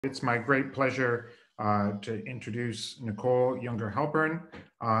It's my great pleasure to introduce Nicole Yunger Halpern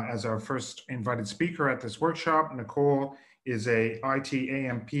as our first invited speaker at this workshop. Nicole is a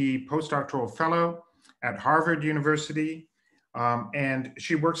ITAMP postdoctoral fellow at Harvard University, and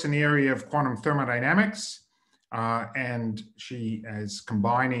she works in the area of quantum thermodynamics, and she is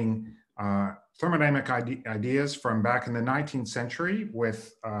combining thermodynamic ideas from back in the 19th century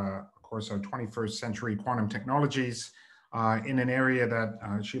with, of course, our 21st century quantum technologies in an area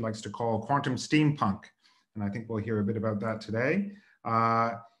that she likes to call quantum steampunk. And I think we'll hear a bit about that today.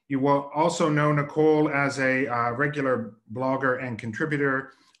 You will also know Nicole as a regular blogger and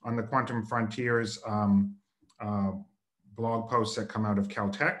contributor on the Quantum Frontiers blog posts that come out of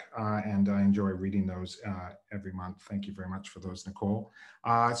Caltech, and I enjoy reading those every month. Thank you very much for those, Nicole.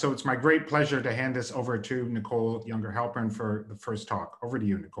 So it's my great pleasure to hand this over to Nicole Yunger Halpern for the first talk. Over to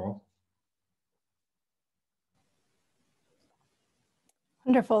you, Nicole.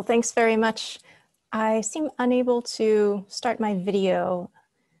 Wonderful, thanks very much. I seem unable to start my video.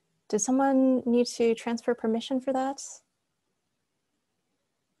 Does someone need to transfer permission for that?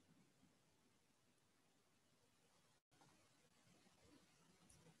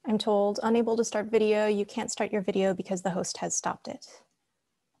 I'm told, unable to start video. You can't start your video because the host has stopped it.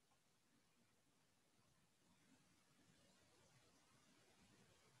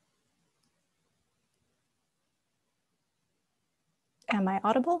 Am I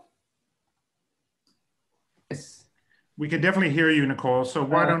audible? Yes. We can definitely hear you, Nicole. So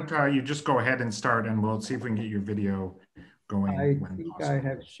why don't you just go ahead and start, and we'll see if we can get your video going. I think possible. I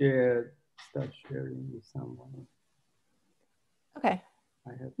have shared, start sharing with someone. Okay,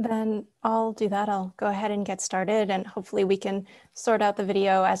 then I'll do that. I'll go ahead and get started, and hopefully we can sort out the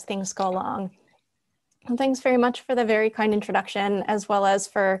video as things go along. And thanks very much for the very kind introduction, as well as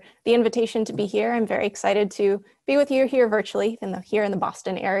for the invitation to be here. I'm very excited to be with you here virtually, here in the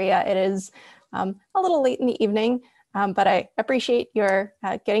Boston area. It is a little late in the evening, but I appreciate your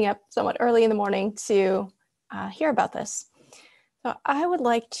getting up somewhat early in the morning to hear about this. So I would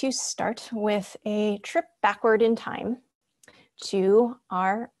like to start with a trip backward in time to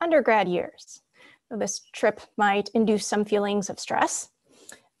our undergrad years. So this trip might induce some feelings of stress.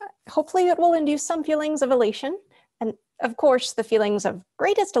 Hopefully it will induce some feelings of elation. And of course, the feelings of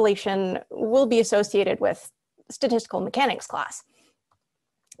greatest elation will be associated with statistical mechanics class.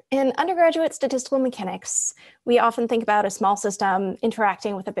 In undergraduate statistical mechanics, we often think about a small system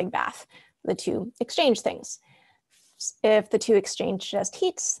interacting with a big bath. The two exchange things. If the two exchange just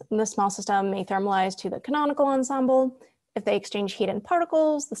heat, the small system may thermalize to the canonical ensemble. If they exchange heat and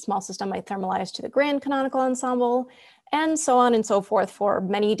particles, the small system might thermalize to the grand canonical ensemble, and so on and so forth for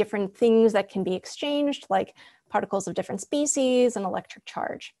many different things that can be exchanged, like particles of different species and electric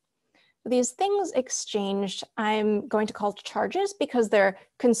charge. These things exchanged, I'm going to call charges because they're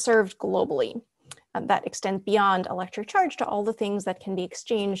conserved globally. That extend beyond electric charge to all the things that can be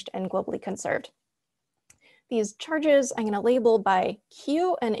exchanged and globally conserved. These charges I'm going to label by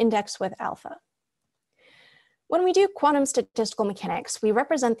Q and index with alpha. When we do quantum statistical mechanics, we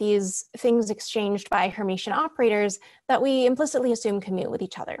represent these things exchanged by Hermitian operators that we implicitly assume commute with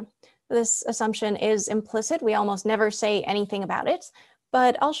each other. This assumption is implicit. We almost never say anything about it,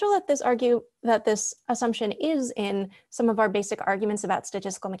 but I'll show that this assumption is in some of our basic arguments about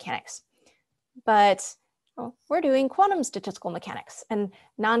statistical mechanics. But well, we're doing quantum statistical mechanics, and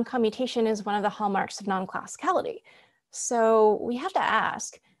non-commutation is one of the hallmarks of non-classicality. So we have to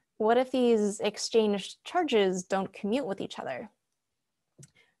ask, what if these exchanged charges don't commute with each other?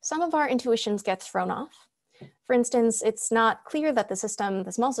 Some of our intuitions get thrown off. For instance, it's not clear that the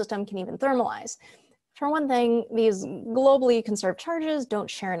small system can even thermalize. For one thing, these globally conserved charges don't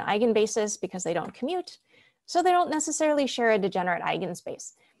share an eigenbasis because they don't commute, so they don't necessarily share a degenerate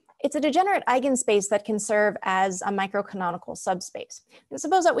eigenspace. It's a degenerate eigenspace that can serve as a microcanonical subspace. And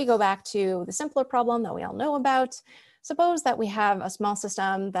suppose that we go back to the simpler problem that we all know about. Suppose that we have a small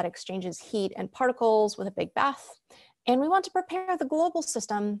system that exchanges heat and particles with a big bath, and we want to prepare the global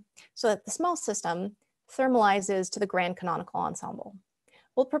system so that the small system thermalizes to the grand canonical ensemble.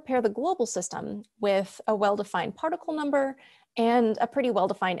 We'll prepare the global system with a well-defined particle number and a pretty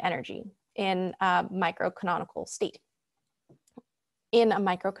well-defined energy in a microcanonical state, in a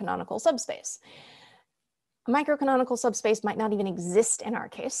microcanonical subspace. A microcanonical subspace might not even exist in our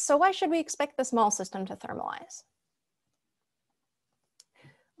case, so why should we expect the small system to thermalize?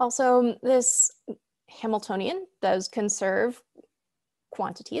 Also, this Hamiltonian does conserve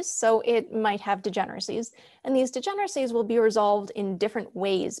quantities, so it might have degeneracies, and these degeneracies will be resolved in different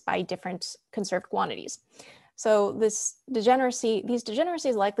ways by different conserved quantities. So these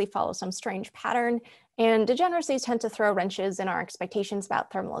degeneracies likely follow some strange pattern, and degeneracies tend to throw wrenches in our expectations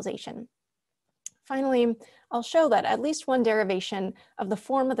about thermalization. Finally, I'll show that at least one derivation of the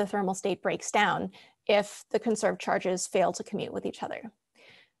form of the thermal state breaks down if the conserved charges fail to commute with each other.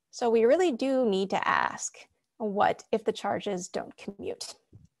 So we really do need to ask, what if the charges don't commute?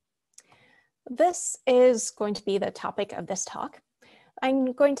 This is going to be the topic of this talk.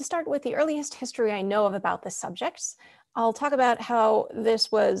 I'm going to start with the earliest history I know of about this subject. I'll talk about how this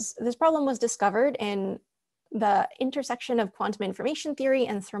problem was discovered in the intersection of quantum information theory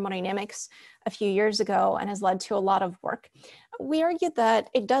and thermodynamics a few years ago and has led to a lot of work. We argued that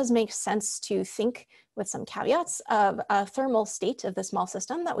it does make sense to think, with some caveats, of a thermal state of the small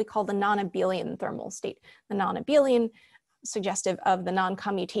system that we call the non-Abelian thermal state. The non-Abelian, suggestive of the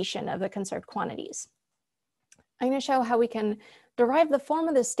non-commutation of the conserved quantities. I'm going to show how we can derive the form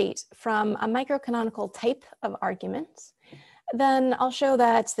of the state from a microcanonical type of arguments. Then I'll show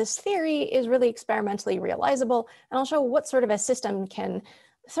that this theory is really experimentally realizable, and I'll show what sort of a system can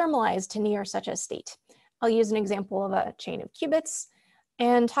thermalize to near such a state. I'll use an example of a chain of qubits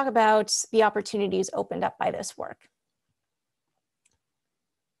and talk about the opportunities opened up by this work.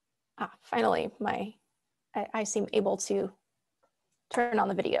 Finally, I seem able to turn on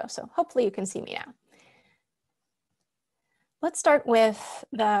the video, so hopefully you can see me now. Let's start with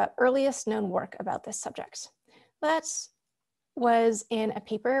the earliest known work about this subject. That was in a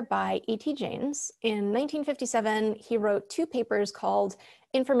paper by E.T. Jaynes. In 1957, he wrote two papers called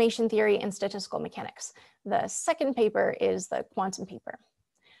Information Theory and Statistical Mechanics. The second paper is the quantum paper.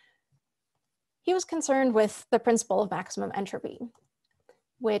 He was concerned with the principle of maximum entropy,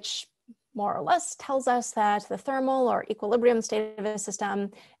 which more or less tells us that the thermal or equilibrium state of a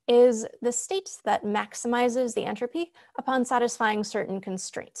system is the state that maximizes the entropy upon satisfying certain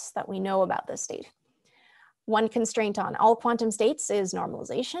constraints that we know about this state. One constraint on all quantum states is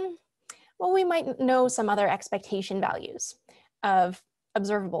normalization. Well, we might know some other expectation values of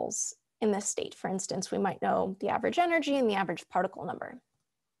observables in this state. For instance, we might know the average energy and the average particle number.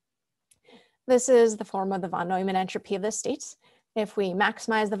 This is the form of the von Neumann entropy of this state. If we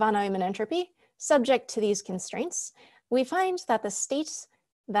maximize the von Neumann entropy, subject to these constraints, we find that the state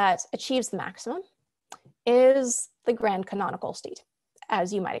that achieves the maximum is the grand canonical state,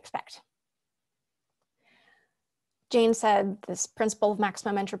 as you might expect. Jaynes said this principle of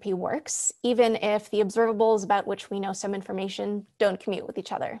maximum entropy works, even if the observables about which we know some information don't commute with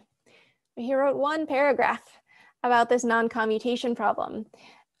each other. He wrote one paragraph about this non-commutation problem.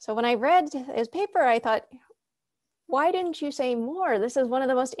 So when I read his paper, I thought, why didn't you say more? This is one of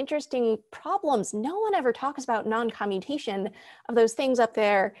the most interesting problems. No one ever talks about non-commutation of those things up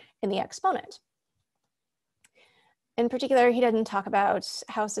there in the exponent. In particular, he didn't talk about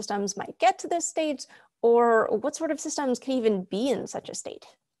how systems might get to this state or what sort of systems could even be in such a state.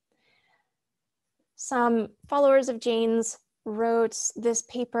 Some followers of Jaynes wrote this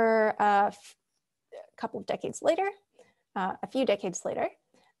paper a few decades later,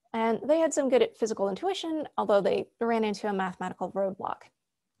 and they had some good physical intuition, although they ran into a mathematical roadblock.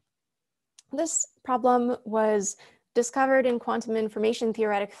 This problem was discovered in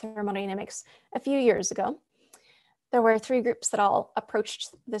quantum-information-theoretic thermodynamics a few years ago. There were three groups that all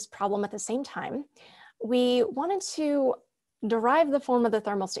approached this problem at the same time. We wanted to derive the form of the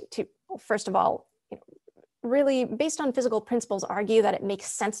thermal state to, first of all, really based on physical principles, argue that it makes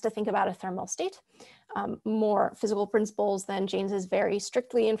sense to think about a thermal state. More physical principles than Jaynes's very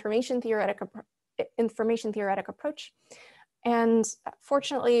strictly information theoretic approach. And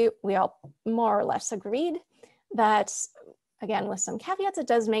fortunately, we all more or less agreed that, again, with some caveats, it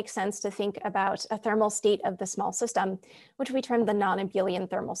does make sense to think about a thermal state of the small system, which we term the non-Abelian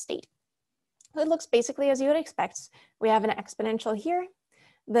thermal state. It looks basically as you would expect. We have an exponential here.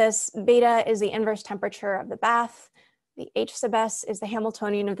 This beta is the inverse temperature of the bath. The H sub s is the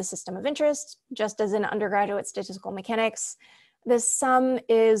Hamiltonian of the system of interest, just as in undergraduate statistical mechanics. This sum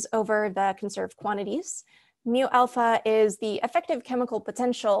is over the conserved quantities. Mu alpha is the effective chemical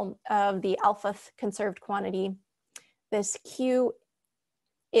potential of the alpha-th conserved quantity. This Q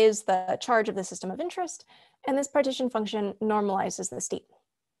is the charge of the system of interest, and this partition function normalizes the state.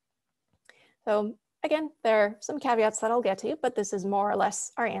 So again, there are some caveats that I'll get to, but this is more or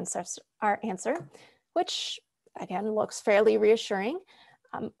less our answer, which again looks fairly reassuring,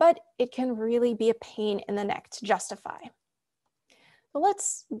 but it can really be a pain in the neck to justify. So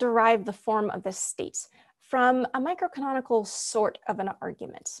let's derive the form of this state from a microcanonical sort of an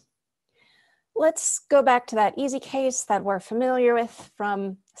argument. Let's go back to that easy case that we're familiar with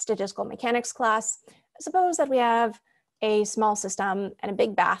from statistical mechanics class. Suppose that we have a small system and a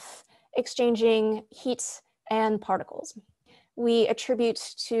big bath exchanging heat and particles. We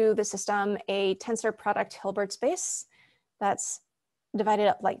attribute to the system a tensor product Hilbert space that's divided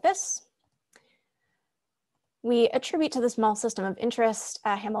up like this. We attribute to the small system of interest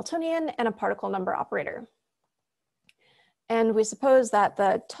a Hamiltonian and a particle number operator. And we suppose that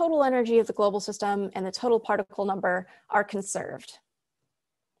the total energy of the global system and the total particle number are conserved.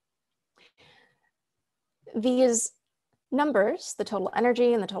 These numbers, the total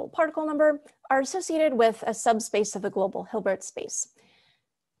energy and the total particle number, are associated with a subspace of the global Hilbert space.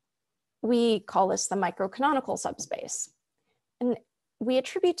 We call this the microcanonical subspace. And we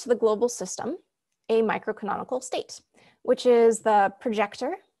attribute to the global system a microcanonical state, which is the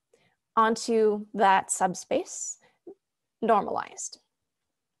projector onto that subspace, normalized.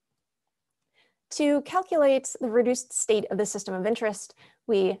 To calculate the reduced state of the system of interest,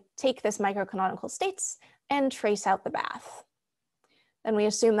 we take this microcanonical states and trace out the bath. Then we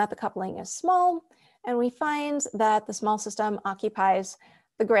assume that the coupling is small, and we find that the small system occupies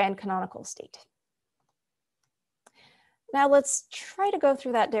the grand canonical state. Now let's try to go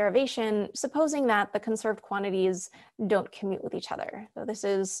through that derivation, supposing that the conserved quantities don't commute with each other. So this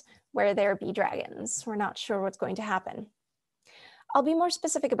is where there be dragons. We're not sure what's going to happen. I'll be more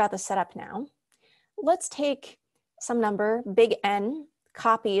specific about the setup now. Let's take some number, big N,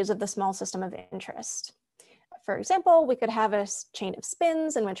 copies of the small system of interest. For example, we could have a chain of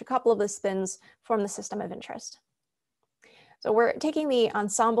spins in which a couple of the spins form the system of interest. So we're taking the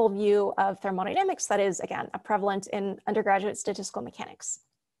ensemble view of thermodynamics that is, again, prevalent in undergraduate statistical mechanics.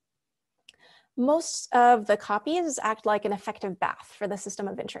 Most of the copies act like an effective bath for the system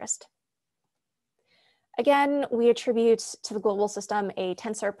of interest. Again, we attribute to the global system a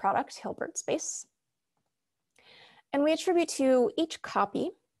tensor product Hilbert space. And we attribute to each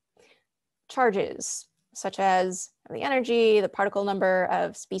copy charges, such as the energy, the particle number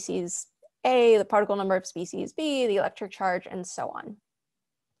of species A, the particle number of species B, the electric charge, and so on.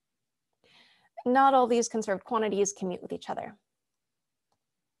 Not all these conserved quantities commute with each other.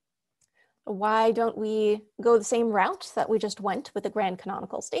 Why don't we go the same route that we just went with the grand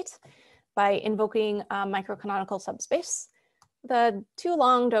canonical state by invoking a microcanonical subspace? The too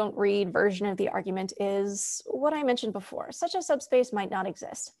long don't read version of the argument is what I mentioned before. Such a subspace might not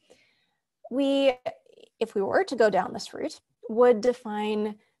exist. If we were to go down this route, would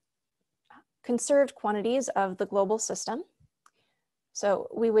define conserved quantities of the global system. So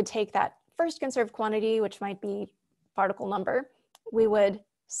we would take that first conserved quantity, which might be particle number. We would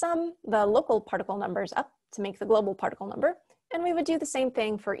sum the local particle numbers up to make the global particle number, and we would do the same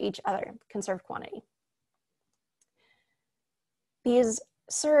thing for each other conserved quantity. These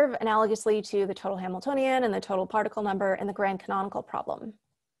serve analogously to the total Hamiltonian and the total particle number in the grand canonical problem.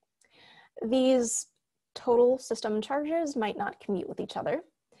 These total system charges might not commute with each other,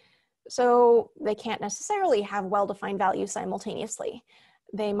 so they can't necessarily have well-defined values simultaneously.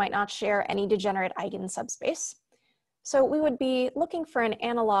 They might not share any degenerate eigen subspace. So we would be looking for an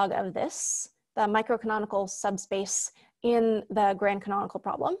analog of this, the microcanonical subspace in the grand canonical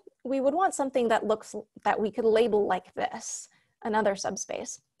problem. We would want something that we could label like this, another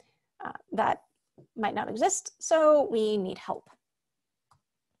subspace that might not exist, so we need help.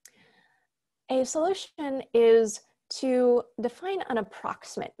 A solution is to define an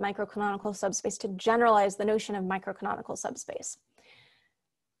approximate microcanonical subspace to generalize the notion of microcanonical subspace.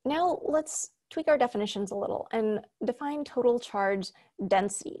 Now let's tweak our definitions a little and define total charge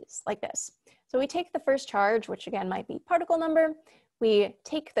densities like this. So we take the first charge, which again might be particle number, we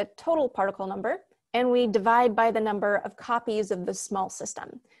take the total particle number, and we divide by the number of copies of the small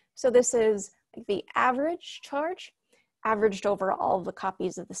system. So this is like the average charge averaged over all of the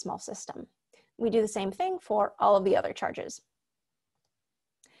copies of the small system. We do the same thing for all of the other charges.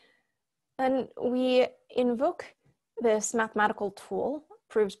 Then we invoke this mathematical tool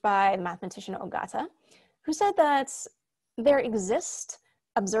proved by the mathematician Ogata, who said that there exist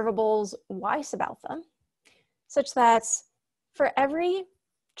observables y sub alpha, such that for every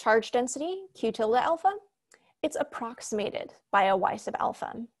charge density, q tilde alpha, it's approximated by a y sub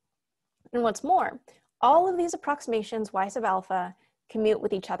alpha. And what's more, all of these approximations y sub alpha commute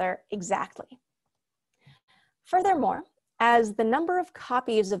with each other exactly. Furthermore, as the number of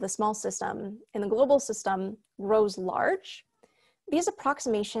copies of the small system in the global system grows large, these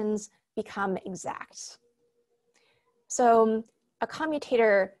approximations become exact. So a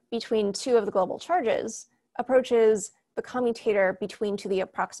commutator between two of the global charges approaches the commutator between two of the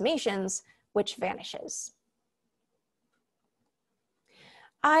approximations, which vanishes.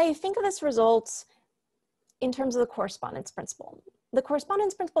 I think of this result in terms of the correspondence principle. The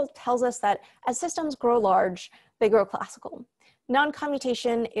correspondence principle tells us that as systems grow large, they grow classical,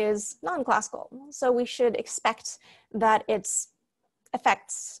 non-commutation is non-classical. So we should expect that its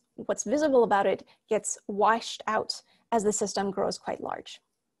effects, what's visible about it, gets washed out as the system grows quite large.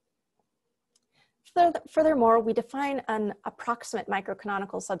 Furthermore, we define an approximate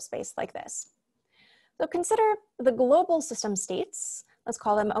microcanonical subspace like this. So consider the global system states, let's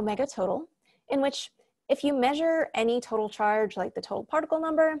call them omega total, in which if you measure any total charge, like the total particle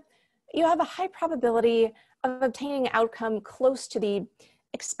number, you have a high probability of obtaining an outcome close to the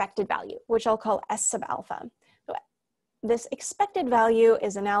expected value, which I'll call S sub alpha. So this expected value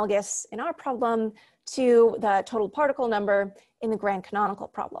is analogous in our problem to the total particle number in the grand canonical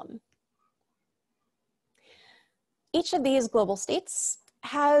problem. Each of these global states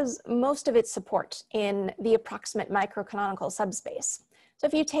has most of its support in the approximate microcanonical subspace. So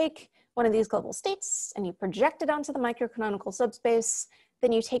if you take one of these global states and you project it onto the microcanonical subspace,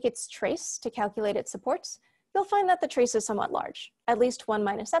 then you take its trace to calculate its support, you'll find that the trace is somewhat large, at least 1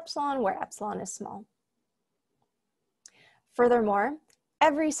 minus epsilon, where epsilon is small. Furthermore,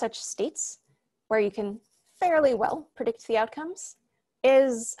 every such state where you can fairly well predict the outcomes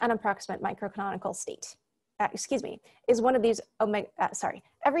is an approximate microcanonical state. Is one of these let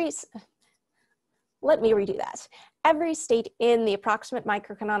me redo that. Every state in the approximate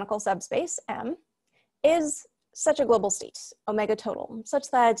microcanonical subspace, M, is such a global state, omega total, such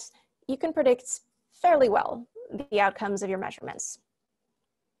that you can predict fairly well the outcomes of your measurements.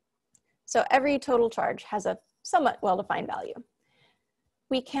 So every total charge has a somewhat well-defined value.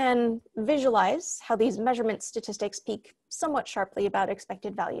 We can visualize how these measurement statistics peak somewhat sharply about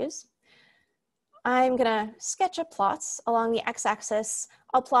expected values. I'm gonna sketch a plot along the x-axis.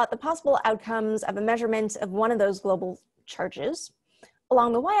 I'll plot the possible outcomes of a measurement of one of those global charges.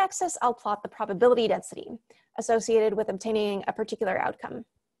 Along the y-axis, I'll plot the probability density associated with obtaining a particular outcome.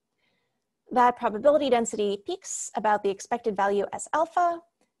 That probability density peaks about the expected value S alpha,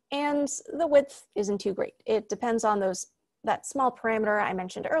 and the width isn't too great. It depends on that small parameter I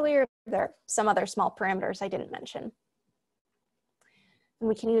mentioned earlier. There are some other small parameters I didn't mention. And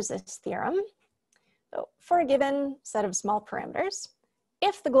we can use this theorem. So for a given set of small parameters,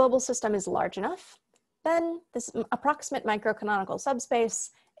 if the global system is large enough, then this approximate microcanonical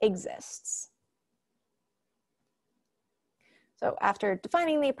subspace exists. So after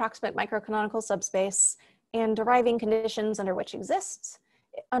defining the approximate microcanonical subspace and deriving conditions under which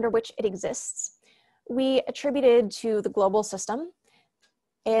it exists, we attributed to the global system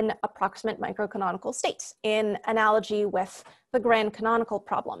an approximate microcanonical state in analogy with the grand canonical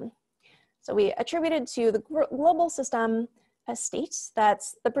problem. So we attributed to the global system a state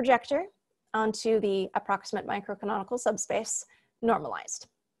that's the projector onto the approximate microcanonical subspace normalized.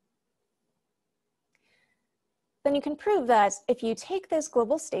 Then you can prove that if you take this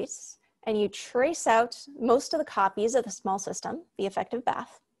global state and you trace out most of the copies of the small system, the effective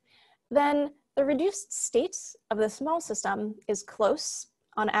bath, then the reduced state of the small system is close,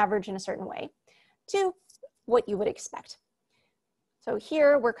 on average in a certain way, to what you would expect. So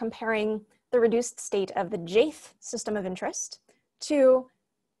here we're comparing the reduced state of the jth system of interest to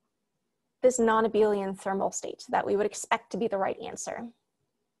this non-Abelian thermal state that we would expect to be the right answer.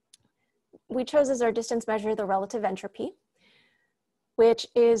 We chose as our distance measure the relative entropy, which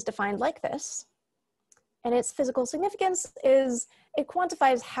is defined like this. And its physical significance is it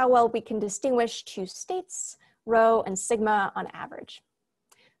quantifies how well we can distinguish two states, rho and sigma, on average.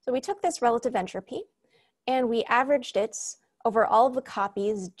 So we took this relative entropy and we averaged it over all of the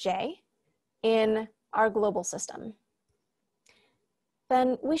copies J in our global system.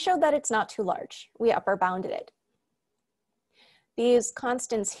 Then we showed that it's not too large. We upper bounded it. These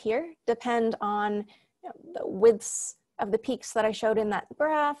constants here depend on the widths of the peaks that I showed in that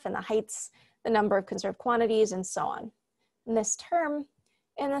graph and the heights, the number of conserved quantities, and so on. And this term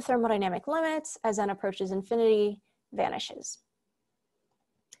in the thermodynamic limits as n approaches infinity vanishes.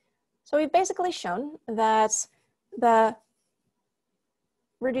 So we've basically shown that the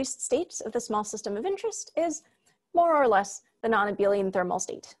reduced state of the small system of interest is more or less the non-Abelian thermal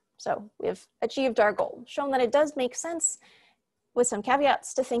state. So we've achieved our goal, shown that it does make sense with some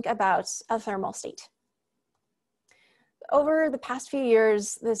caveats to think about a thermal state. Over the past few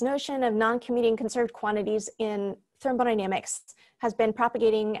years, this notion of non-commuting conserved quantities in thermodynamics has been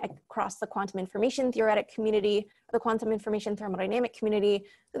propagating across the quantum information theoretic community, the quantum information thermodynamic community.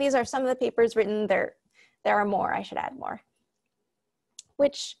 So these are some of the papers written. There are more, I should add more,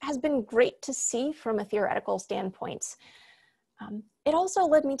 which has been great to see from a theoretical standpoint. It also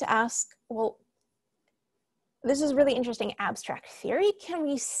led me to ask, well, this is really interesting abstract theory. Can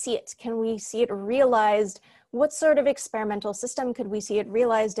we see it? Can we see it realized? What sort of experimental system could we see it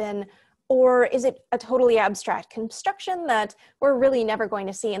realized in? Or is it a totally abstract construction that we're really never going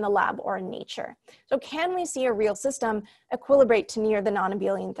to see in the lab or in nature? So can we see a real system equilibrate to near the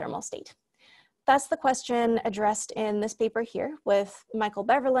non-Abelian thermal state? That's the question addressed in this paper here with Michael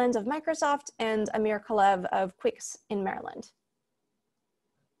Beverland of Microsoft and Amir Kalev of AQIS in Maryland.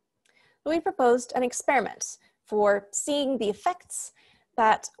 We proposed an experiment for seeing the effects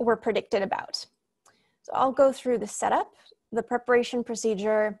that were predicted about. So I'll go through the setup, the preparation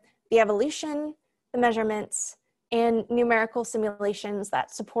procedure, the evolution, the measurements, and numerical simulations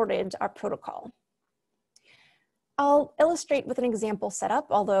that supported our protocol. I'll illustrate with an example setup,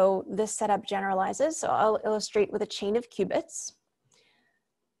 although this setup generalizes, so I'll illustrate with a chain of qubits.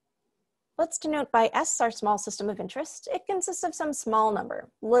 Let's denote by S our small system of interest. It consists of some small number,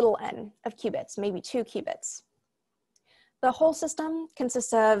 little n, of qubits, maybe 2 qubits. The whole system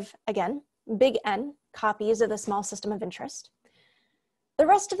consists of, again, big N copies of the small system of interest. The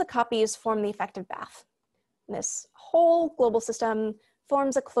rest of the copies form the effective bath. This whole global system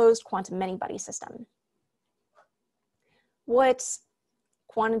forms a closed quantum many-body system. What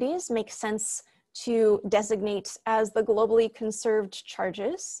quantities make sense to designate as the globally conserved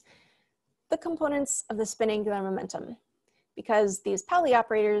charges? The components of the spin angular momentum, because these Pauli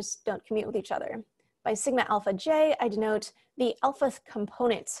operators don't commute with each other. By sigma alpha j, I denote the alphth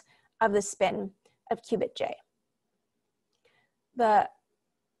component of the spin of qubit j. The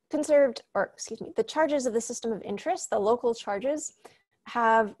the charges of the system of interest, the local charges,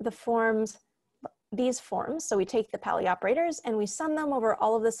 have these forms. So we take the Pauli operators and we sum them over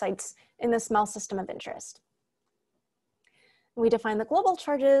all of the sites in the small system of interest. We define the global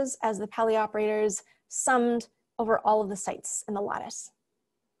charges as the Pauli operators summed over all of the sites in the lattice.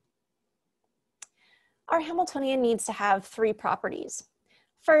 Our Hamiltonian needs to have 3 properties.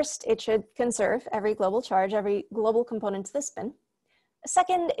 First, it should conserve every global charge, every global component to the spin.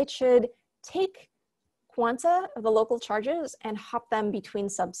 Second, it should take quanta of the local charges and hop them between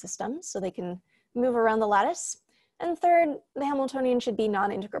subsystems so they can move around the lattice. And third, the Hamiltonian should be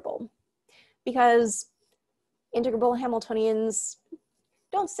non-integrable, because integrable Hamiltonians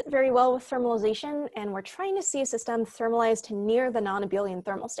don't sit very well with thermalization, and we're trying to see a system thermalized to near the non-Abelian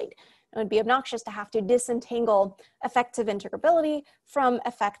thermal state. It would be obnoxious to have to disentangle effects of integrability from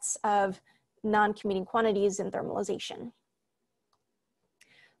effects of non-commuting quantities in thermalization.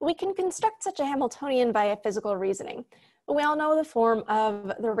 We can construct such a Hamiltonian via physical reasoning. We all know the form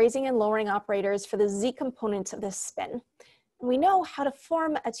of the raising and lowering operators for the z component of this spin. We know how to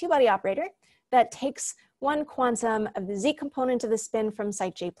form a 2-body operator that takes one quantum of the z component of the spin from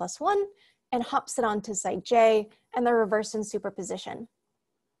site j plus 1 and hops it onto site j, and the reverse in superposition.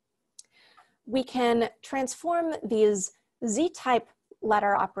 We can transform these z-type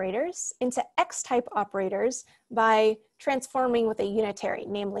ladder operators into x-type operators by transforming with a unitary,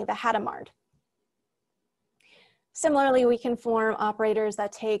 namely the Hadamard. Similarly, we can form operators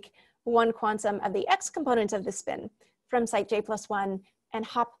that take one quantum of the x component of the spin from site j plus 1 and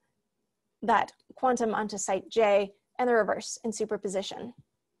hop that quantum onto site j, and the reverse in superposition.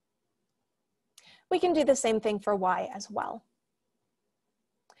 We can do the same thing for y as well.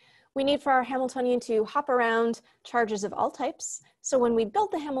 We need for our Hamiltonian to hop around charges of all types. So when we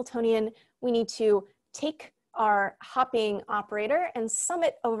build the Hamiltonian, we need to take our hopping operator and sum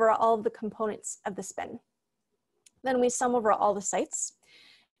it over all of the components of the spin. Then we sum over all the sites.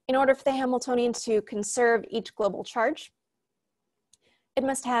 In order for the Hamiltonian to conserve each global charge, it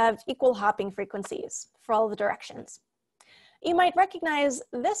must have equal hopping frequencies for all the directions. You might recognize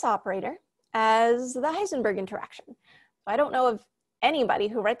this operator as the Heisenberg interaction. I don't know of anybody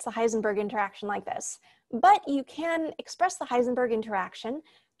who writes the Heisenberg interaction like this, but you can express the Heisenberg interaction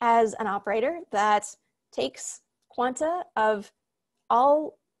as an operator that takes quanta of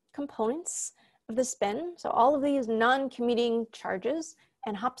all components of the spin, so all of these non-commuting charges,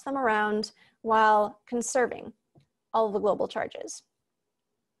 and hops them around while conserving all of the global charges.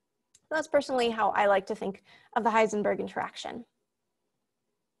 That's personally how I like to think of the Heisenberg interaction.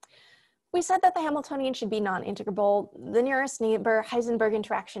 We said that the Hamiltonian should be non-integrable. The nearest neighbor Heisenberg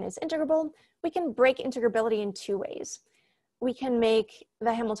interaction is integrable. We can break integrability in 2 ways. We can make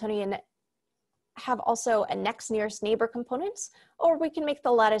the Hamiltonian have also a next nearest neighbor components, or we can make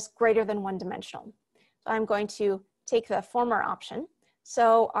the lattice greater than 1-dimensional. So I'm going to take the former option.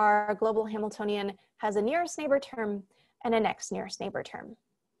 So our global Hamiltonian has a nearest neighbor term and a next nearest neighbor term.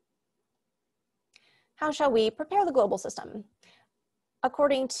 How shall we prepare the global system?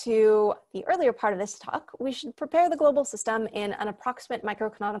 According to the earlier part of this talk, we should prepare the global system in an approximate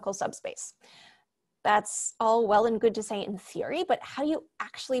microcanonical subspace. That's all well and good to say in theory, but how do you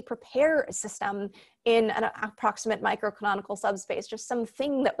actually prepare a system in an approximate microcanonical subspace, just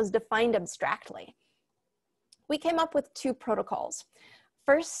something that was defined abstractly? We came up with two protocols.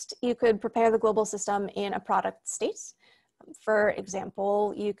 First, you could prepare the global system in a product state. For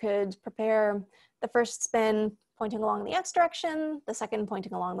example, you could prepare the first spin pointing along the x direction, the second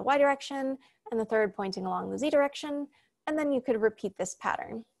pointing along the y direction, and the third pointing along the z direction, and then you could repeat this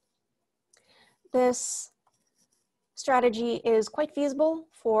pattern. This strategy is quite feasible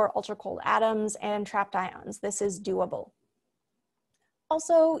for ultracold atoms and trapped ions. This is doable.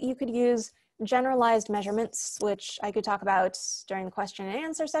 Also, you could use generalized measurements, which I could talk about during the question and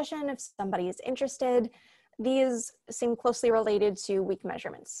answer session if somebody is interested. These seem closely related to weak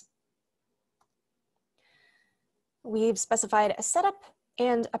measurements. We've specified a setup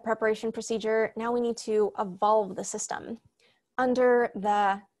and a preparation procedure. Now we need to evolve the system. Under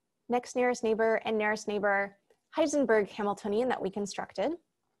the next nearest neighbor and nearest neighbor Heisenberg Hamiltonian that we constructed,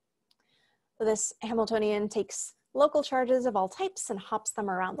 this Hamiltonian takes local charges of all types and hops them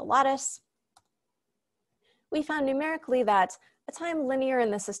around the lattice. We found numerically that a time linear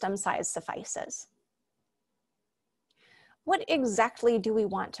in the system size suffices. What exactly do we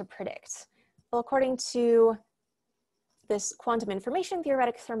want to predict? Well, according to this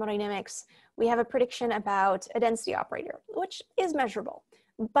quantum-information-theoretic thermodynamics, we have a prediction about a density operator, which is measurable.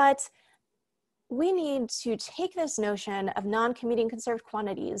 But we need to take this notion of non-commuting conserved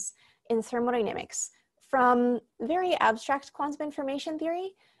quantities in thermodynamics from very abstract quantum information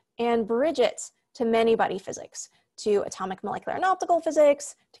theory and bridge it to many-body physics, to atomic, molecular, and optical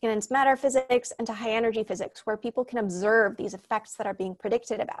physics, to condensed matter physics, and to high-energy physics, where people can observe these effects that are being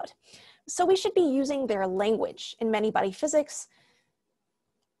predicted about. So we should be using their language in many-body physics.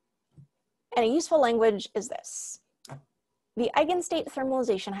 And a useful language is this. The eigenstate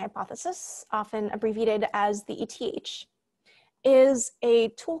thermalization hypothesis, often abbreviated as the ETH, is a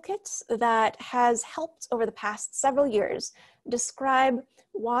toolkit that has helped over the past several years describe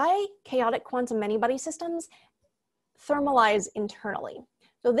why chaotic quantum many-body systems thermalize internally.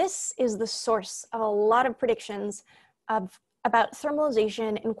 So this is the source of a lot of predictions about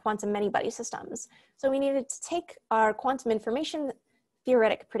thermalization in quantum many-body systems. So we needed to take our quantum information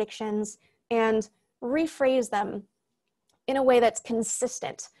theoretic predictions and rephrase them in a way that's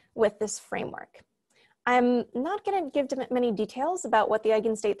consistent with this framework. I'm not going to give many details about what the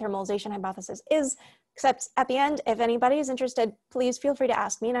eigenstate thermalization hypothesis is, except at the end, if anybody is interested, please feel free to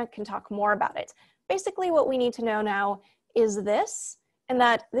ask me and I can talk more about it. Basically, what we need to know now is this, and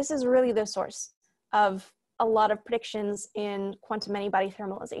that this is really the source of a lot of predictions in quantum many-body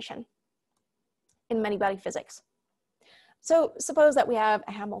thermalization, in many-body physics. So suppose that we have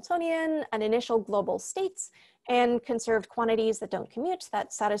a Hamiltonian, an initial global states, and conserved quantities that don't commute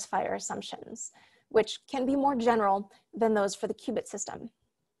that satisfy our assumptions, which can be more general than those for the qubit system.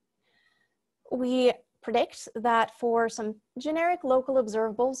 We predict that for some generic local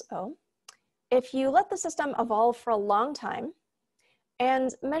observables O, if you let the system evolve for a long time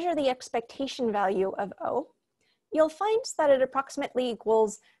and measure the expectation value of O, you'll find that it approximately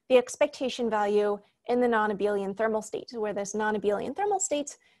equals the expectation value in the non-Abelian thermal state, where this non-Abelian thermal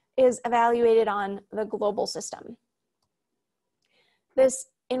state is evaluated on the global system. This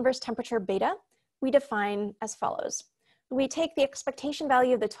inverse temperature beta we define as follows. We take the expectation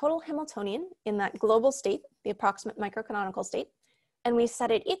value of the total Hamiltonian in that global state, the approximate microcanonical state, and we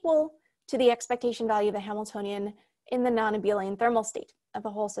set it equal to the expectation value of the Hamiltonian in the non-Abelian thermal state of the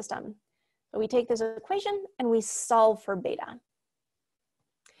whole system. So we take this equation and we solve for beta.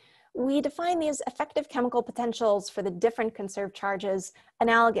 We define these effective chemical potentials for the different conserved charges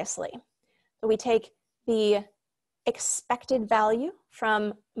analogously. So we take the expected value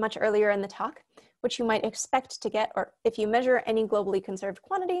from much earlier in the talk, which you might expect to get, or if you measure any globally conserved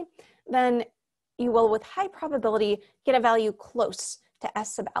quantity, then you will with high probability get a value close to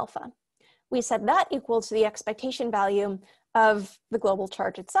S sub alpha. We set that equal to the expectation value of the global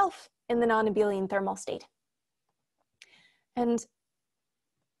charge itself in the non-Abelian thermal state. And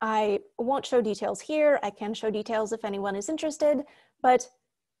I won't show details here. I can show details if anyone is interested, but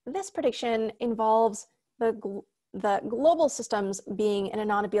this prediction involves the global systems being in a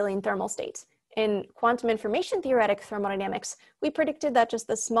non-Abelian thermal state. In quantum information theoretic thermodynamics, we predicted that just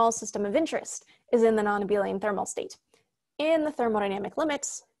the small system of interest is in the non-Abelian thermal state. In the thermodynamic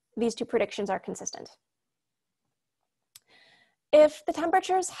limits, these two predictions are consistent. If the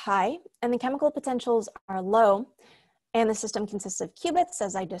temperature is high and the chemical potentials are low, and the system consists of qubits,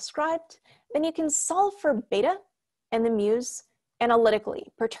 as I described, then you can solve for beta and the mu's analytically,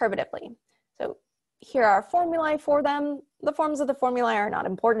 perturbatively. So here are formulae for them. The forms of the formulae are not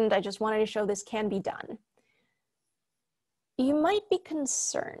important. I just wanted to show this can be done. You might be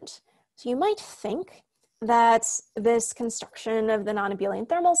concerned. So you might think that this construction of the non-Abelian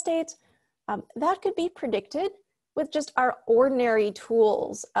thermal state, that could be predicted with just our ordinary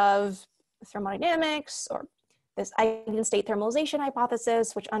tools of thermodynamics or this eigenstate thermalization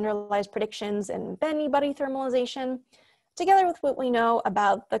hypothesis, which underlies predictions in many-body thermalization, together with what we know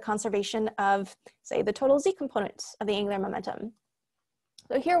about the conservation of, say, the total z components of the angular momentum.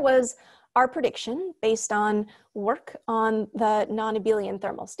 So here was our prediction based on work on the non-Abelian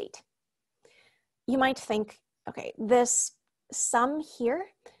thermal state. You might think, okay, this sum here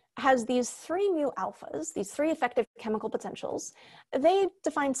has these 3 mu alphas, these 3 effective chemical potentials. They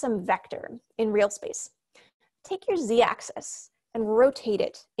define some vector in real space. Take your z-axis and rotate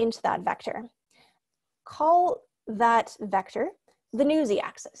it into that vector. Call that vector the new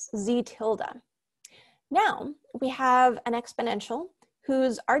z-axis, z tilde. Now we have an exponential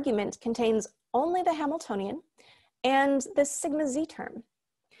whose argument contains only the Hamiltonian and this sigma z term.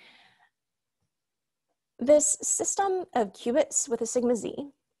 This system of qubits with a sigma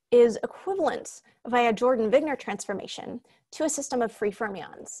z is equivalent via Jordan-Wigner transformation to a system of free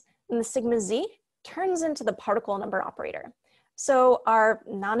fermions. And the sigma z turns into the particle number operator. So our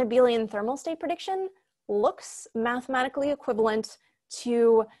non-Abelian thermal state prediction looks mathematically equivalent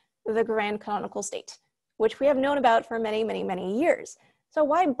to the grand canonical state, which we have known about for many, many, many years. So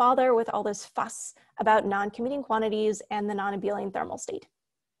why bother with all this fuss about non-commuting quantities and the non-Abelian thermal state?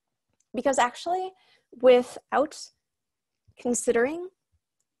 Because actually, without considering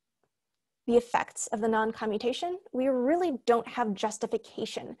the effects of the non-commutation, we really don't have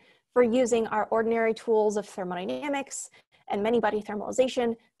justification for using our ordinary tools of thermodynamics and many-body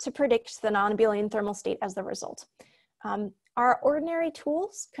thermalization to predict the non-Abelian thermal state as the result. Our ordinary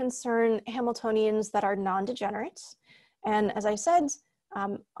tools concern Hamiltonians that are non-degenerate. And as I said,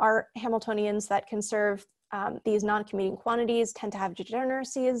 our Hamiltonians that conserve these non-commuting quantities tend to have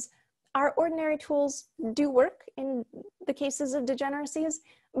degeneracies. Our ordinary tools do work in the cases of degeneracies,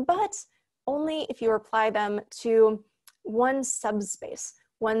 but only if you apply them to one subspace,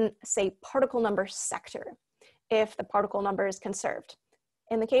 one, say, particle number sector, if the particle number is conserved.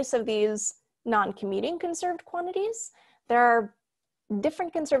 In the case of these non-commuting conserved quantities, there are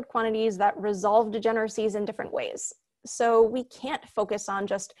different conserved quantities that resolve degeneracies in different ways. So we can't focus on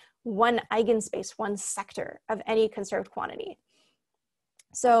just one eigenspace, one sector of any conserved quantity.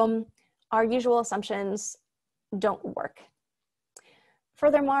 So our usual assumptions don't work.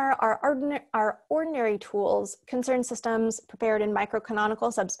 Furthermore, our ordinary tools concern systems prepared in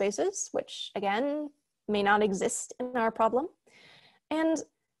microcanonical subspaces, which again, may not exist in our problem. And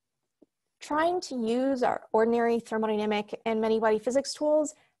trying to use our ordinary thermodynamic and many-body physics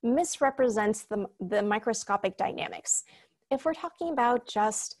tools misrepresents the microscopic dynamics. If we're talking about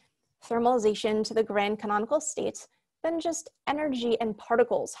just thermalization to the grand canonical state, then just energy and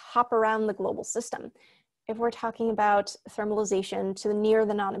particles hop around the global system. If we're talking about thermalization to near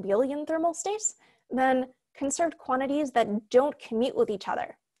the non-Abelian thermal states, then conserved quantities that don't commute with each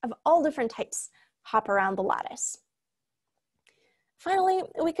other of all different types hop around the lattice. Finally,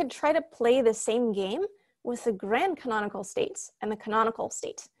 we could try to play the same game with the grand canonical states and the canonical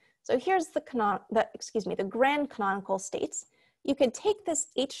state. So here's the grand canonical states. You could take this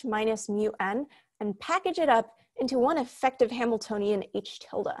h minus mu n and package it up into one effective Hamiltonian h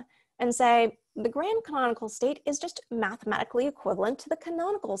tilde and say the grand canonical state is just mathematically equivalent to the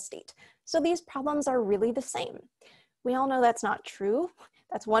canonical state. So these problems are really the same. We all know that's not true.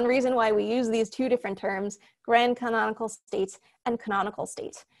 That's one reason why we use these two different terms, grand canonical states and canonical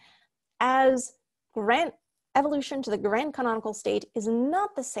states. As evolution to the grand canonical state is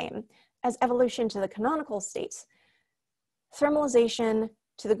not the same as evolution to the canonical states, thermalization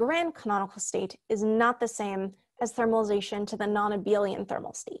to the grand canonical state is not the same as thermalization to the non-Abelian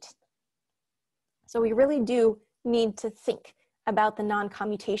thermal state. So we really do need to think about the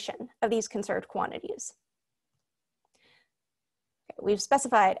non-commutation of these conserved quantities. We've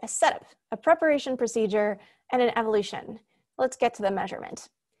specified a setup, a preparation procedure, and an evolution. Let's get to the measurement.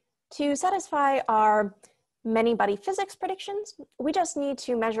 To satisfy our many-body physics predictions, we just need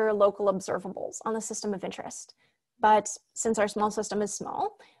to measure local observables on the system of interest. But since our small system is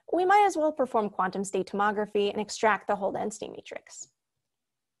small, we might as well perform quantum state tomography and extract the whole density matrix.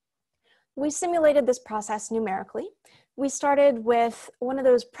 We simulated this process numerically. We started with one of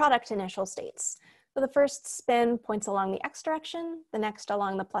those product initial states. So the first spin points along the x direction, the next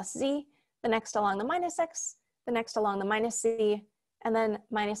along the plus z, the next along the minus x, the next along the minus z, and then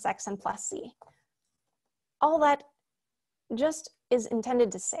minus x and plus z. All that just is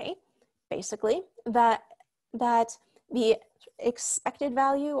intended to say basically, that the expected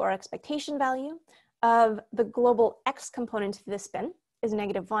value or expectation value of the global x component of this spin is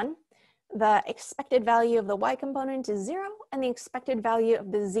 -1, the expected value of the y component is 0, and the expected value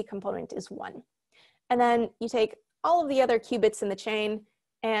of the z component is 1. And then you take all of the other qubits in the chain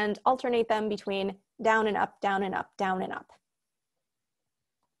and alternate them between down and up, down and up, down and up.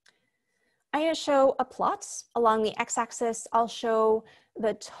 I'm going to show a plot along the x-axis. I'll show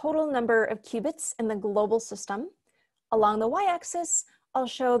the total number of qubits in the global system. Along the y-axis, I'll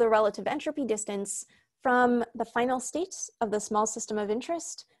show the relative entropy distance from the final state of the small system of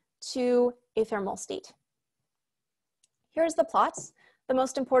interest to a thermal state. Here's the plots. The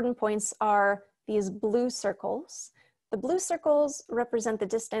most important points are these blue circles. The blue circles represent the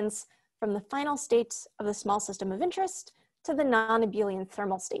distance from the final state of the small system of interest to the non-Abelian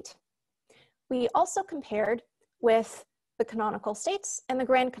thermal state. We also compared with the canonical states and the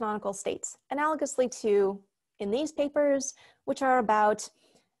grand canonical states, analogously to in these papers, which are about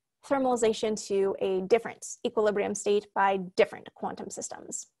thermalization to a different equilibrium state by different quantum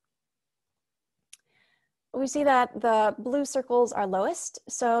systems. We see that the blue circles are lowest,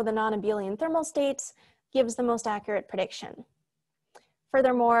 so the non-Abelian thermal state gives the most accurate prediction.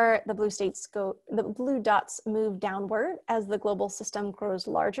 Furthermore, the blue dots move downward as the global system grows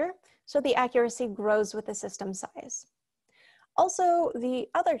larger, so the accuracy grows with the system size. Also, the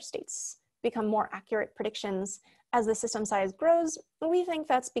other states become more accurate predictions as the system size grows. We think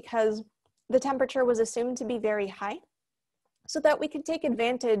that's because the temperature was assumed to be very high, so that we could take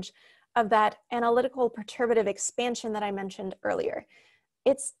advantage of that analytical perturbative expansion that I mentioned earlier.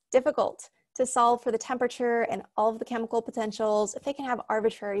 It's difficult to solve for the temperature and all of the chemical potentials if they can have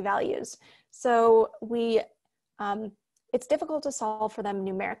arbitrary values. So it's difficult to solve for them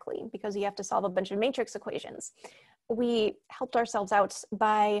numerically because you have to solve a bunch of matrix equations. We helped ourselves out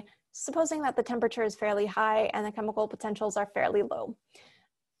by supposing that the temperature is fairly high and the chemical potentials are fairly low.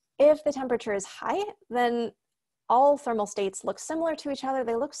 If the temperature is high, then all thermal states look similar to each other.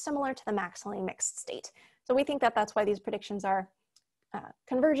 They look similar to the maximally mixed state. So we think that that's why these predictions are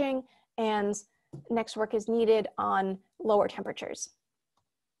converging, and next work is needed on lower temperatures.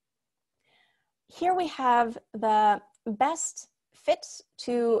 Here we have the best fit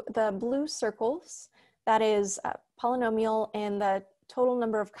to the blue circles, that is polynomial in the total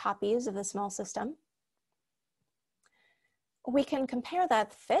number of copies of the small system. We can compare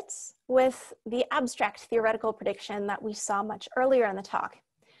that fit with the abstract theoretical prediction that we saw much earlier in the talk.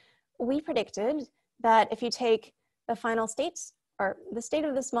 We predicted that if you take the final states, or the state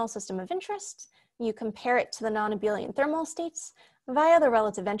of the small system of interest, you compare it to the non-Abelian thermal states via the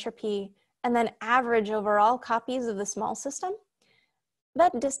relative entropy, and then average over all copies of the small system,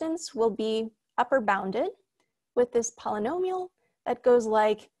 that distance will be upper bounded with this polynomial that goes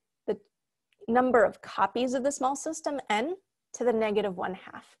like the number of copies of the small system, n, to the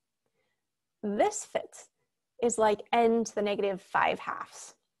 -1/2. This fit is like n to the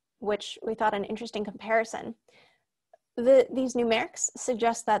 -5/2, which we thought an interesting comparison. These numerics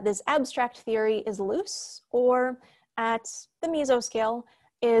suggest that this abstract theory is loose, or at the mesoscale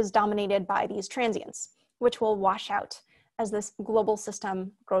is dominated by these transients, which will wash out as this global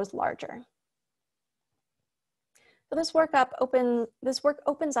system grows larger. So this work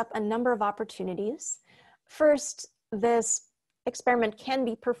opens up a number of opportunities. First, this experiment can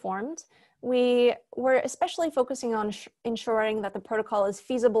be performed. We were especially focusing on ensuring that the protocol is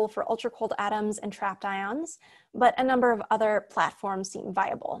feasible for ultracold atoms and trapped ions, but a number of other platforms seem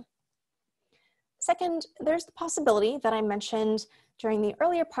viable. Second, there's the possibility that I mentioned during the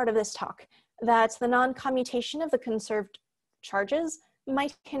earlier part of this talk that the non-commutation of the conserved charges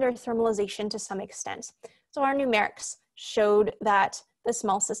might hinder thermalization to some extent. So our numerics showed that the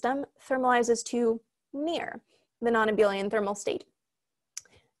small system thermalizes to near the non-Abelian thermal state.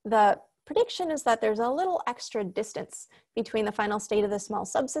 The prediction is that there's a little extra distance between the final state of the small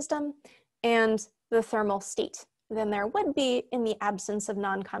subsystem and the thermal state than there would be in the absence of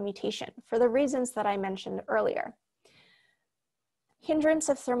non-commutation for the reasons that I mentioned earlier. Hindrance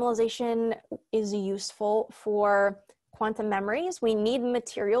of thermalization is useful for quantum memories. We need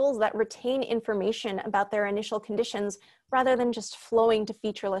materials that retain information about their initial conditions rather than just flowing to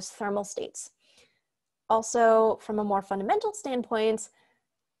featureless thermal states. Also, from a more fundamental standpoint,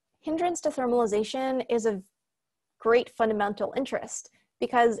 hindrance to thermalization is of great fundamental interest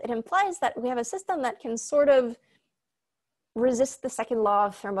because it implies that we have a system that can sort of resist the second law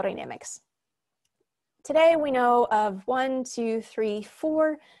of thermodynamics. Today, we know of 1, 2, 3,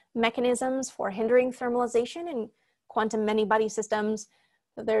 4 mechanisms for hindering thermalization in quantum many-body systems.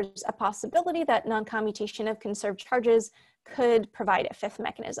 There's a possibility that non-commutation of conserved charges could provide a fifth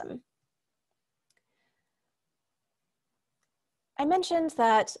mechanism. I mentioned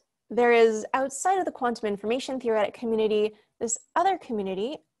that there is, outside of the quantum information theoretic community, this other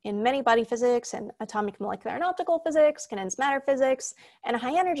community in many-body physics and atomic, molecular, and optical physics, condensed matter physics, and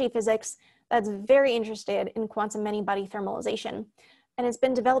high-energy physics that's very interested in quantum many-body thermalization. And it's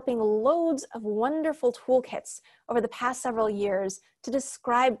been developing loads of wonderful toolkits over the past several years to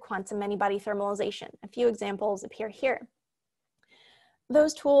describe quantum many-body thermalization. A few examples appear here.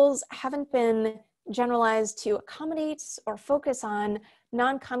 Those tools haven't been generalized to accommodate or focus on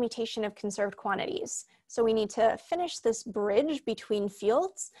non-commutation of conserved quantities. So we need to finish this bridge between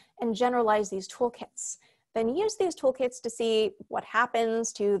fields and generalize these toolkits. Then use these toolkits to see what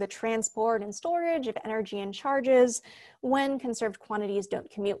happens to the transport and storage of energy and charges when conserved quantities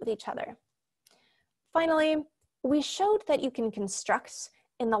don't commute with each other. Finally, we showed that you can construct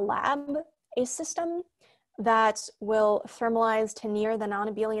in the lab a system that will thermalize to near the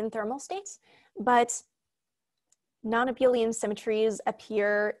non-Abelian thermal states, but non-Abelian symmetries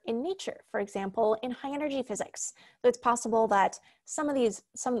appear in nature, for example, in high energy physics. So it's possible that some of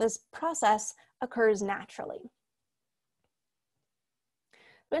this process occurs naturally.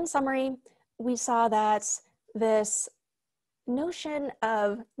 But in summary, we saw that this notion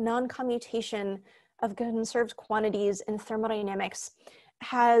of non-commutation of conserved quantities in thermodynamics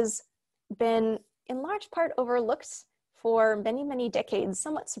has been in large part overlooked for many, many decades,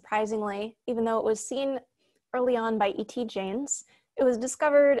 somewhat surprisingly, even though it was seen early on by E.T. Jaynes. It was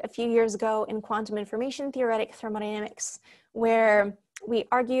discovered a few years ago in Quantum-information-theoretic thermodynamics, where we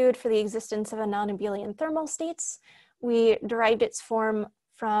argued for the existence of a non-Abelian thermal states. We derived its form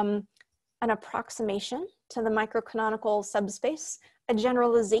from an approximation to the microcanonical subspace, a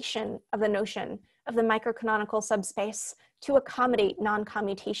generalization of the notion of the microcanonical subspace to accommodate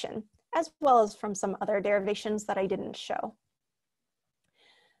non-commutation, as well as from some other derivations that I didn't show.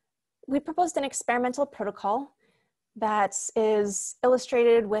 We proposed an experimental protocol that is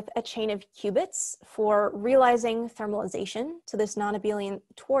illustrated with a chain of qubits for realizing thermalization to this non-Abelian,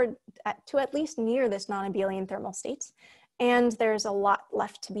 to at least near this non-Abelian thermal state. And there's a lot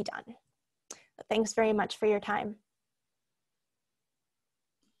left to be done. But thanks very much for your time.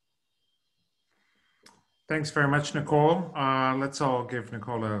 Thanks very much, Nicole. Let's all give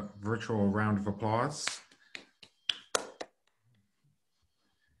Nicole a virtual round of applause.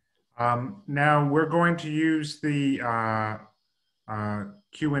 Now we're going to use the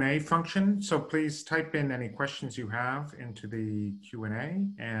Q&A function. So please type in any questions you have into the Q&A,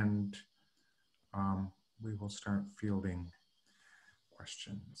 and we will start fielding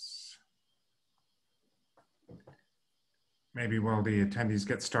questions. Maybe while the attendees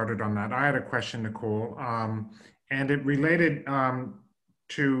get started on that, I had a question, Nicole, and it related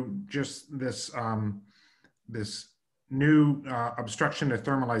to just this, this new obstruction to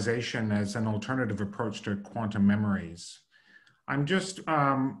thermalization as an alternative approach to quantum memories. I'm just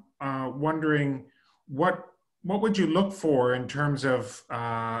wondering, what would you look for in terms of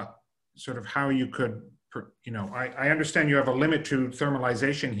sort of how you could, you know, I understand you have a limit to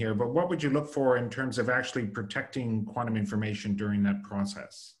thermalization here, but what would you look for in terms of actually protecting quantum information during that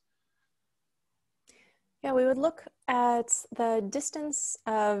process? Yeah, we would look at the distance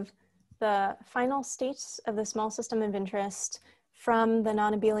of the final states of the small system of interest from the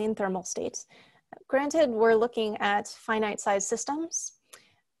non-Abelian thermal states. Granted, we're looking at finite size systems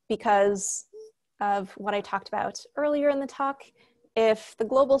because of what I talked about earlier in the talk. If the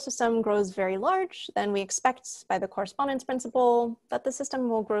global system grows very large, then we expect by the correspondence principle that the system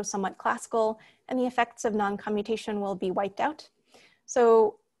will grow somewhat classical and the effects of non-commutation will be wiped out.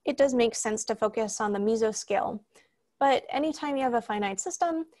 So it does make sense to focus on the mesoscale. But anytime you have a finite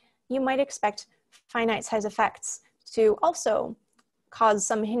system, you might expect finite size effects to also cause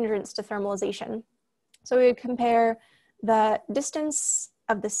some hindrance to thermalization. So we would compare the distance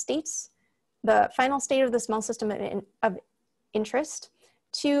of the states, the final state of the small system of interest,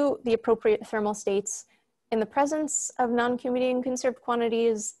 to the appropriate thermal states in the presence of non-commuting conserved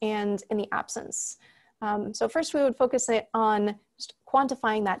quantities and in the absence. So first we would focus on just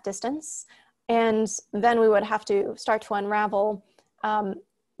quantifying that distance, and then we would have to start to unravel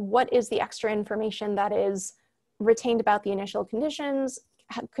what is the extra information that is retained about the initial conditions.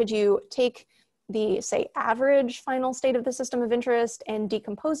 Could you take the, say, average final state of the system of interest and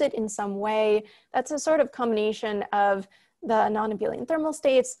decompose it in some way? That's a sort of combination of the non-Abelian thermal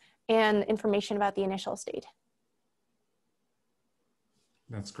states and information about the initial state.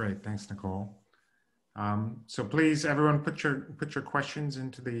 That's great. Thanks, Nicole. So please, everyone, put your questions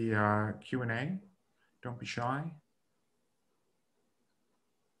into the Q&A. Don't be shy.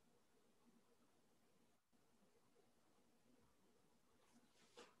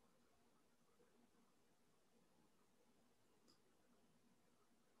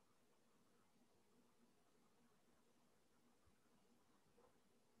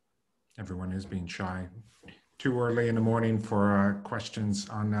 Everyone is being shy. Too early in the morning for questions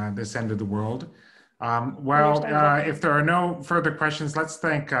on this end of the world. If there are no further questions, let's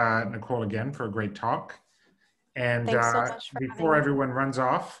thank Nicole again for a great talk. And Thanks so much for before having me. everyone runs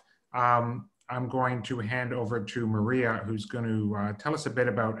off, I'm going to hand over to Maria, who's going to tell us a bit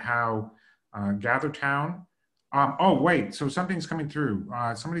about how GatherTown. Oh, wait, so something's coming through.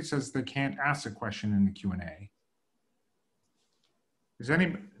 Somebody says they can't ask a question in the Q&A. Is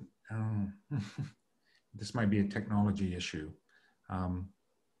any, this might be a technology issue.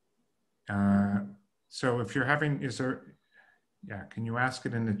 So if you're having, can you ask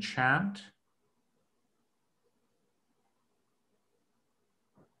it in the chat?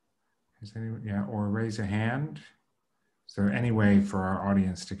 Is anyone, or raise a hand? Is there any way for our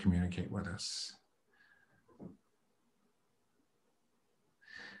audience to communicate with us?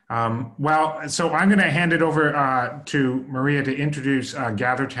 So I'm going to hand it over to Maria to introduce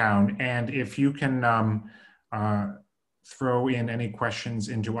GatherTown, and if you can throw in any questions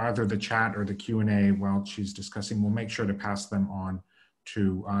into either the chat or the Q&A while she's discussing, we'll make sure to pass them on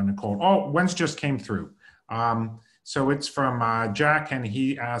to Nicole. Oh, one's just came through. So it's from Jack, and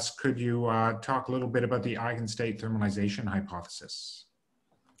he asked, could you talk a little bit about the eigenstate thermalization hypothesis?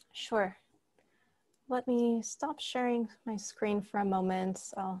 Sure. Let me stop sharing my screen for a moment.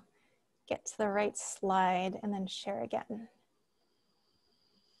 So I'll get to the right slide and then share again.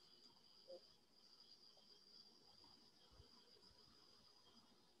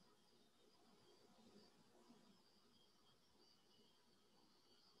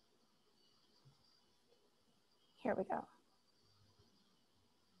 Here we go.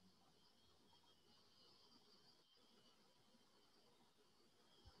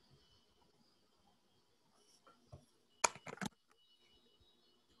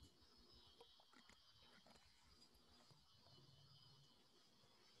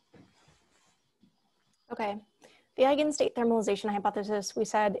 Okay, the eigenstate thermalization hypothesis, we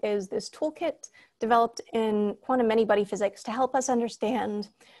said, is this toolkit developed in quantum many-body physics to help us understand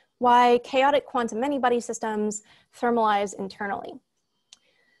why chaotic quantum many-body systems thermalize internally.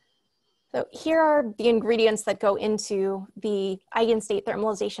 So here are the ingredients that go into the eigenstate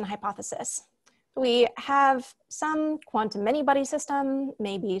thermalization hypothesis. We have some quantum many-body system,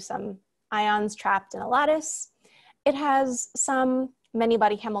 maybe some ions trapped in a lattice. It has some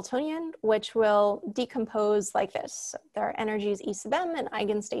many-body Hamiltonian, which will decompose like this. So there are energies E sub m and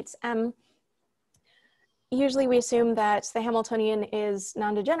eigenstates m. Usually we assume that the Hamiltonian is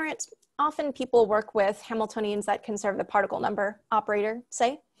non-degenerate. Often people work with Hamiltonians that conserve the particle number operator,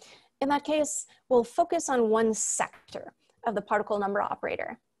 say. In that case, we'll focus on one sector of the particle number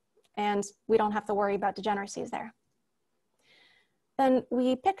operator, and we don't have to worry about degeneracies there. Then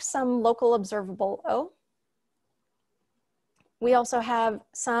we pick some local observable O. We also have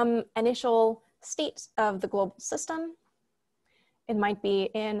some initial state of the global system. It might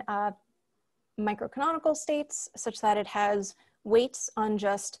be in microcanonical states such that it has weights on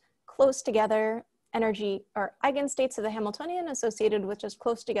just close together energy or eigenstates of the Hamiltonian associated with just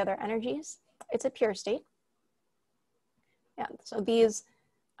close together energies. It's a pure state. Yeah, so these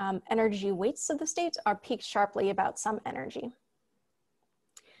energy weights of the state are peaked sharply about some energy.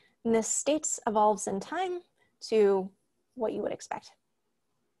 And this state evolves in time to what you would expect.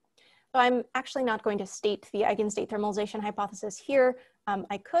 So I'm actually not going to state the eigenstate thermalization hypothesis here.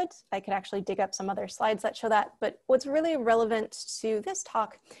 I could actually dig up some other slides that show that, but what's really relevant to this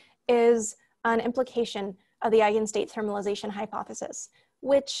talk is an implication of the eigenstate thermalization hypothesis,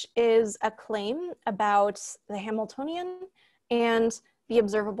 which is a claim about the Hamiltonian and the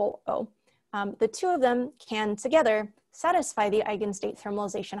observable O. The two of them can together satisfy the eigenstate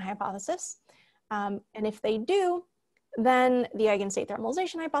thermalization hypothesis. And if they do, then the eigenstate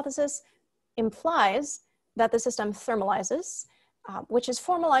thermalization hypothesis implies that the system thermalizes, which is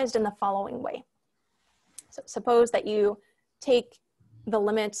formalized in the following way. So suppose that you take the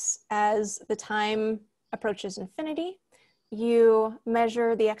limits as the time approaches infinity. You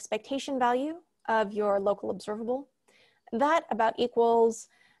measure the expectation value of your local observable. That about equals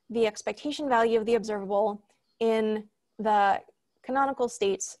the expectation value of the observable in the canonical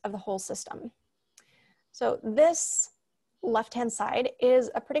states of the whole system. So this left-hand side is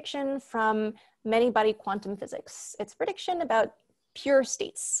a prediction from many-body quantum physics. It's a prediction about pure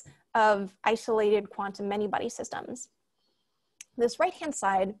states of isolated quantum many-body systems. This right-hand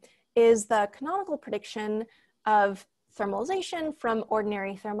side is the canonical prediction of thermalization from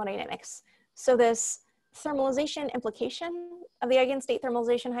ordinary thermodynamics. So this thermalization implication of the eigenstate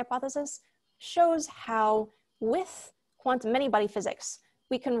thermalization hypothesis shows how, with quantum many-body physics,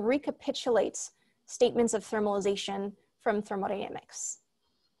 we can recapitulate statements of thermalization from thermodynamics.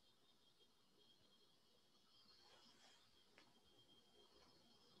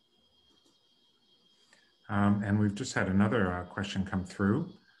 And we've just had another question come through.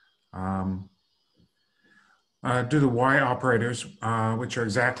 Do the Y operators, which are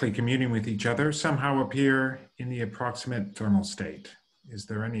exactly commuting with each other, somehow appear in the approximate thermal state? Is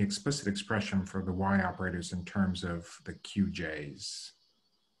there any explicit expression for the Y operators in terms of the QJs?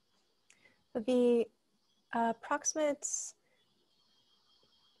 The approximates,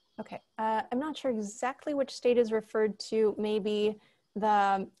 okay, I'm not sure exactly which state is referred to. Maybe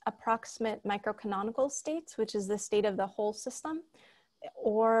the approximate microcanonical states, which is the state of the whole system,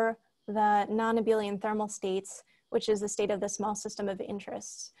 or the non-Abelian thermal states, which is the state of the small system of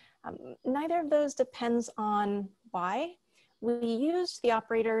interest. Neither of those depends on Y. We used the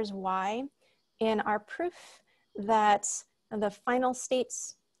operators Y in our proof that the final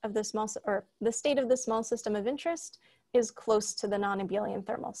states of the small, or the state of the small system of interest is close to the non-Abelian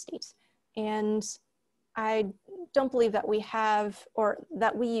thermal state. And I don't believe that we have, or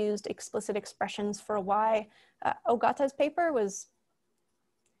that we used explicit expressions for Y. Ogata's paper was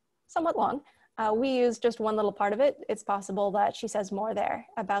somewhat long. We used just one little part of it. It's possible that she says more there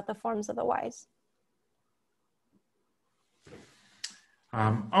about the forms of the Ys.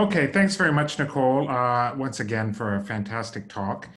 Okay, thanks very much, Nicole, once again for a fantastic talk.